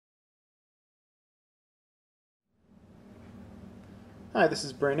Hi, this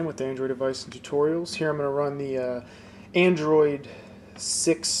is Brandon with Android Device and Tutorials. Here I'm going to run the Android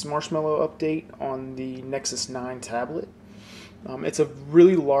 6 Marshmallow update on the Nexus 9 tablet. It's a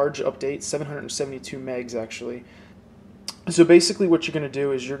really large update, 772 megs actually. So basically what you're going to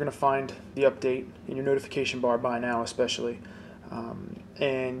do is you're going to find the update in your notification bar by now especially,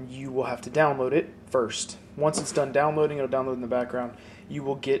 and you will have to download it first. Once it's done downloading, it'll download in the background. You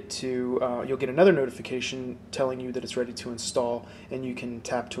will you'll get another notification telling you that it's ready to install, and you can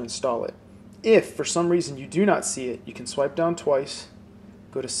tap to install it. If for some reason you do not see it, you can swipe down twice,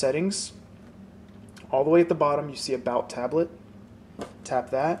 go to Settings. All the way at the bottom you see About Tablet. Tap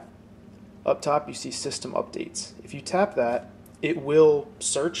that. Up top you see System Updates. If you tap that, it will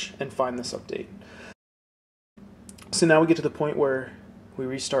search and find this update. So now we get to the point where we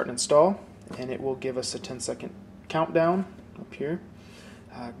restart and install, and it will give us a 10-second countdown up here.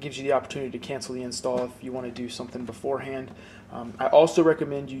 Gives you the opportunity to cancel the install if you want to do something beforehand. I also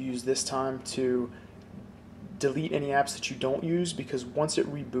recommend you use this time to delete any apps that you don't use, because once it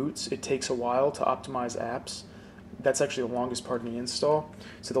reboots, it takes a while to optimize apps. That's actually the longest part of the install.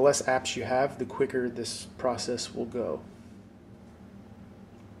 So the less apps you have, the quicker this process will go.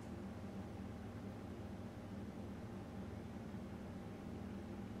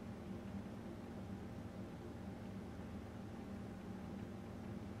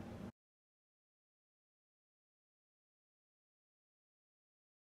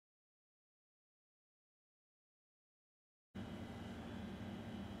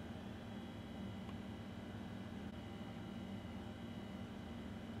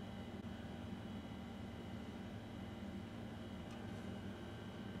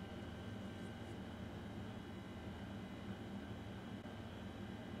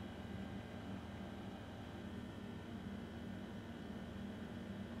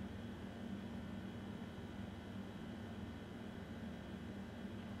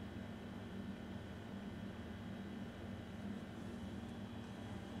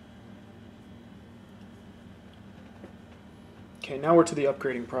 Okay, now we're to the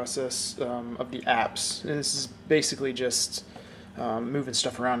upgrading process of the apps. And this is basically just moving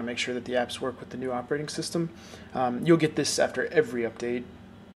stuff around to make sure that the apps work with the new operating system. You'll get this after every update.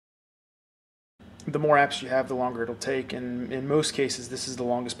 The more apps you have, the longer it'll take, and in most cases this is the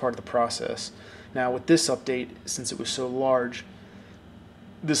longest part of the process. Now with this update, since it was so large,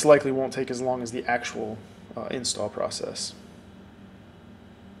 this likely won't take as long as the actual install process.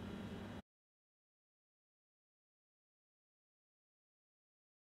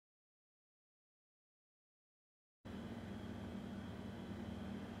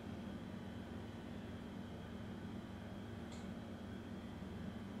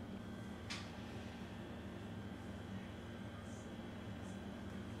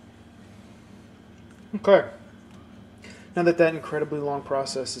 Okay, now that that incredibly long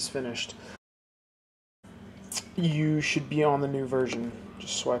process is finished, you should be on the new version.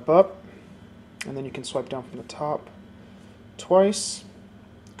 Just swipe up, and then you can swipe down from the top twice,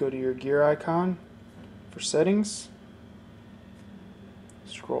 go to your gear icon for settings,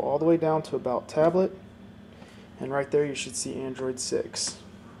 scroll all the way down to About Tablet, and right there you should see Android 6.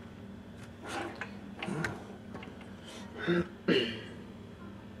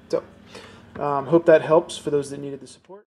 So, hope that helps for those that needed the support.